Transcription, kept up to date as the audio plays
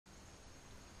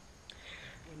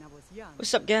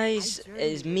What's up guys,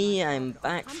 it's me. I'm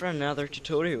back for another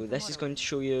tutorial. This is going to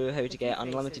show you how to get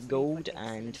unlimited gold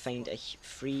and find a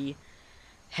free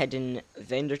hidden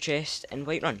vendor chest in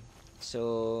Whiterun.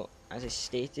 So, as I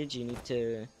stated, you need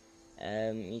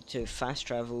to fast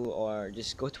travel or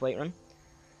just go to Whiterun.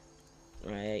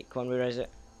 Right, come on, where is it?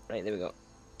 Right, there we go.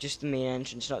 Just the main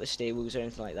entrance, not the stables or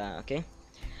anything like that, okay?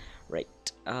 Right,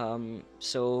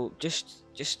 so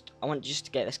I want just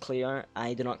to get this clear.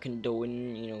 I do not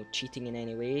condone, cheating in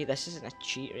any way. This isn't a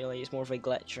cheat really, it's more of a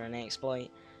glitch or an exploit.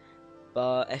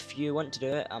 But if you want to do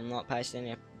it, I'm not passing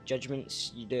any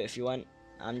judgments. You do it if you want.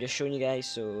 I'm just showing you guys,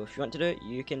 so if you want to do it,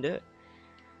 you can do it.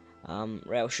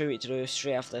 Right, I'll show you what to do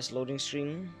straight after this loading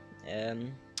screen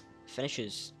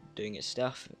finishes doing its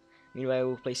stuff. Meanwhile,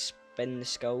 we'll play Spin the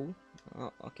Skull.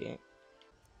 Oh, okay.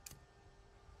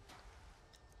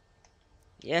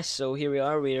 Yes, so here we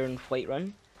are, we're in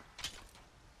Whiterun.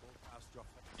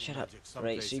 Shut up.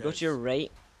 Right, so you go to your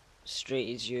right,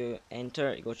 straight as you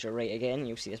enter, you go to your right again,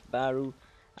 you'll see this barrel,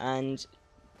 and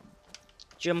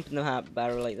jump in the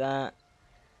barrel like that.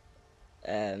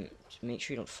 Just make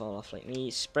sure you don't fall off like me.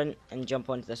 Sprint and jump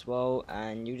onto this wall,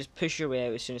 and you just push your way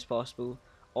out as soon as possible.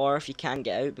 Or if you can't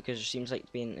get out, because there seems like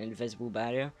to be an invisible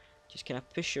barrier, just kind of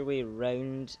push your way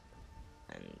around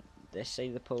and this side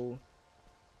of the pole.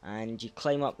 And you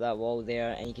climb up that wall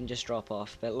there and you can just drop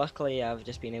off, but luckily I've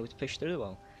just been able to push through the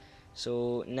wall.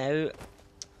 So now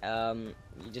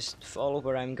you just follow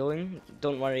where I'm going.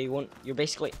 Don't worry, you're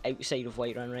basically outside of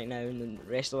Whiterun right now, and the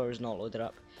rest of the world is not loaded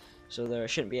up, so there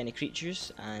shouldn't be any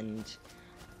creatures. And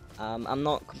I'm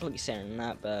not completely certain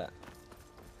that, but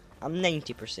I'm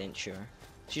 90% sure.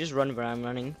 So you just run where I'm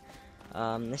running.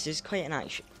 This is quite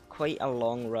a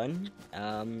long run,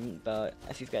 but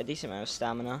if you've got a decent amount of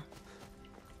stamina.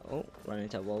 Oh, run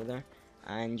into a wall there.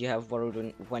 And you have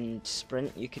whirlwind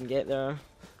sprint, you can get there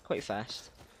quite fast.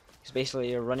 Because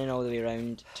basically you're running all the way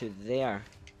around to there.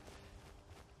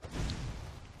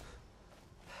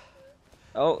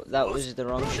 Oh, that was the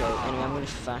wrong shot. Anyway, I'm going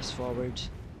to fast forward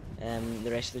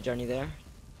the rest of the journey there.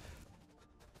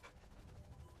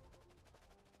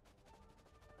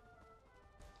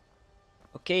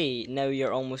 Okay, now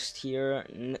you're almost here.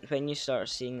 When you start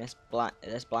seeing this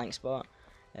blank spot,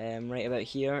 right about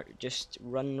here, just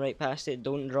run right past it,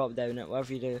 don't drop down it,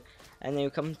 whatever you do, and then you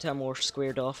come to a more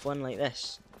squared off one like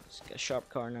this. It's got a sharp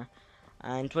corner,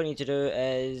 and what you need to do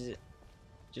is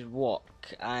just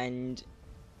walk, and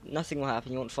nothing will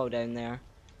happen, you won't fall down there.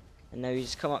 And now you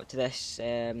just come up to this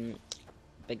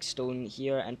big stone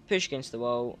here and push against the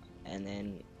wall, and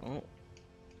then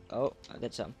oh, I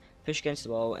did something. Push against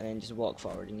the wall and then just walk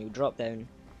forward, and you drop down,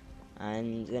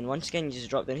 and then once again you just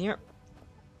drop down here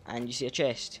and you see a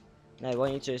chest. Now what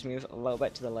you need to do is move a little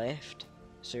bit to the left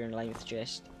so you're in line with the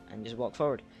chest, and just walk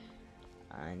forward,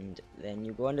 and then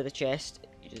you go under the chest,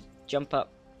 you just jump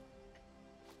up,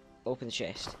 open the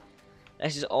chest.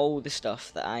 This is all the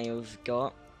stuff that I have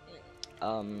got.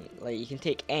 Like, you can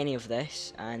take any of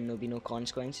this and there'll be no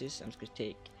consequences. I'm just going to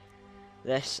take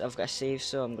this. I've got a save,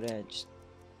 so I'm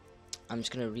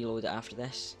just gonna reload it after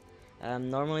this.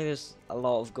 Normally there's a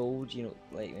lot of gold,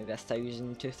 like maybe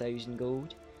 1,000, 2,000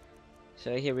 gold.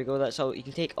 So here we go, that's all. You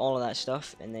can take all of that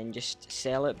stuff and then just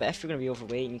sell it, but if you're going to be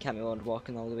overweight and you can't be bothered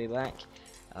walking all the way back,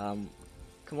 come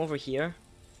over here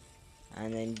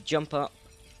and then jump up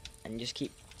and just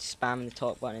keep spamming the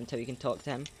talk button until you can talk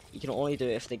to him. You can only do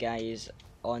it if the guy is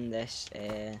on this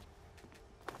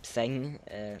thing,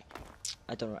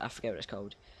 I don't know, I forget what it's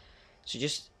called. So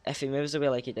just, if he moves away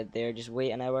like he did there, just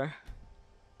wait an hour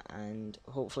and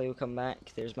hopefully he'll come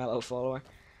back. There's my little follower.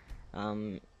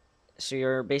 So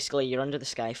you're under the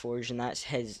Skyforge, and that's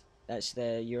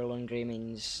the Hurlon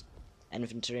Greymane's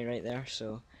inventory right there.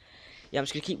 So yeah, I'm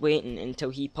just gonna keep waiting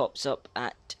until he pops up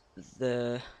at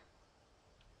this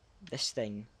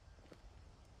thing.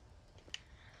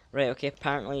 Right, okay,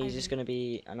 apparently he's just gonna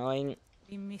be annoying.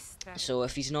 So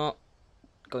if he's not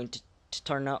going to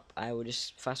turn up, I will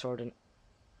just fast forward in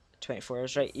 24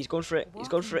 hours. Right, he's going for it,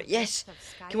 yes!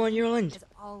 Come on, Hurlon!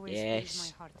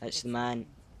 Yes, that's the man.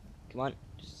 Come on.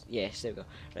 Yes, there we go.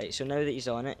 Right, so now that he's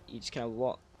on it, you just kind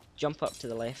of jump up to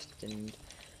the left, and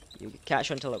you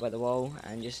catch onto it by the wall,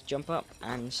 and just jump up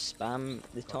and spam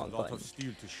the talk button.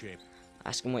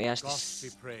 Ask him what he has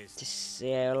to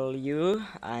sell you,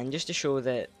 and just to show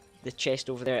that the chest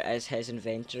over there is his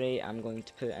inventory, I'm going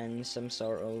to put in some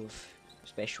sort of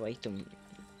special item.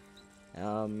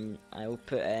 I will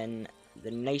put in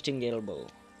the Nightingale bow.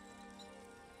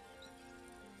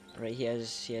 Right, he has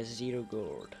 0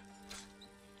 gold.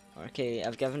 Okay,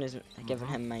 I've given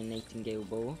him my Nightingale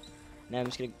bow. Now I'm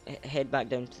just gonna head back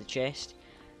down to the chest.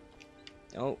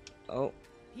 Oh,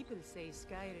 People say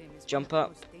Skyrim is Jump one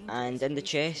of up, the most and dangerous in the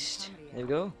places chest, Cumbria. there we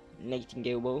go,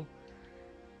 Nightingale bow.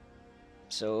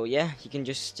 So yeah, you can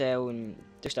just sell and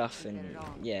do stuff and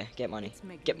yeah, get money.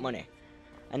 Get money.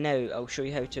 And now I'll show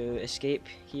you how to escape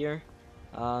here.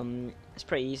 It's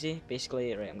pretty easy.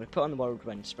 Basically, right, I'm gonna put on the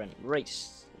whirlwind sprint. Right,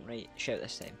 shout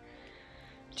this time.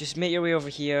 Just make your way over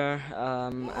here,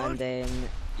 and then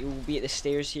you'll be at the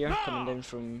stairs here, coming down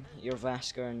from your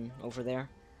Vasker and over there.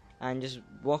 And just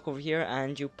walk over here,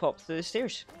 and you'll pop through the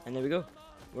stairs. And there we go.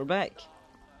 We're back.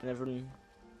 And everyone,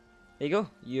 there you go.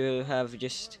 You have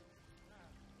just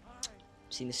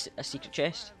seen a secret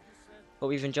chest.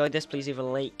 Hope you've enjoyed this. Please leave a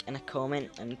like and a comment,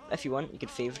 and if you want, you could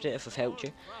favourite it if I've helped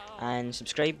you, and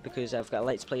subscribe because I've got a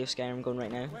Let's Play of Skyrim going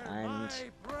right now, and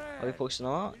I'll be posting a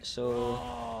lot.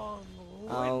 So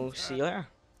I'll see you later.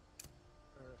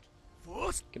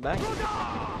 Goodbye.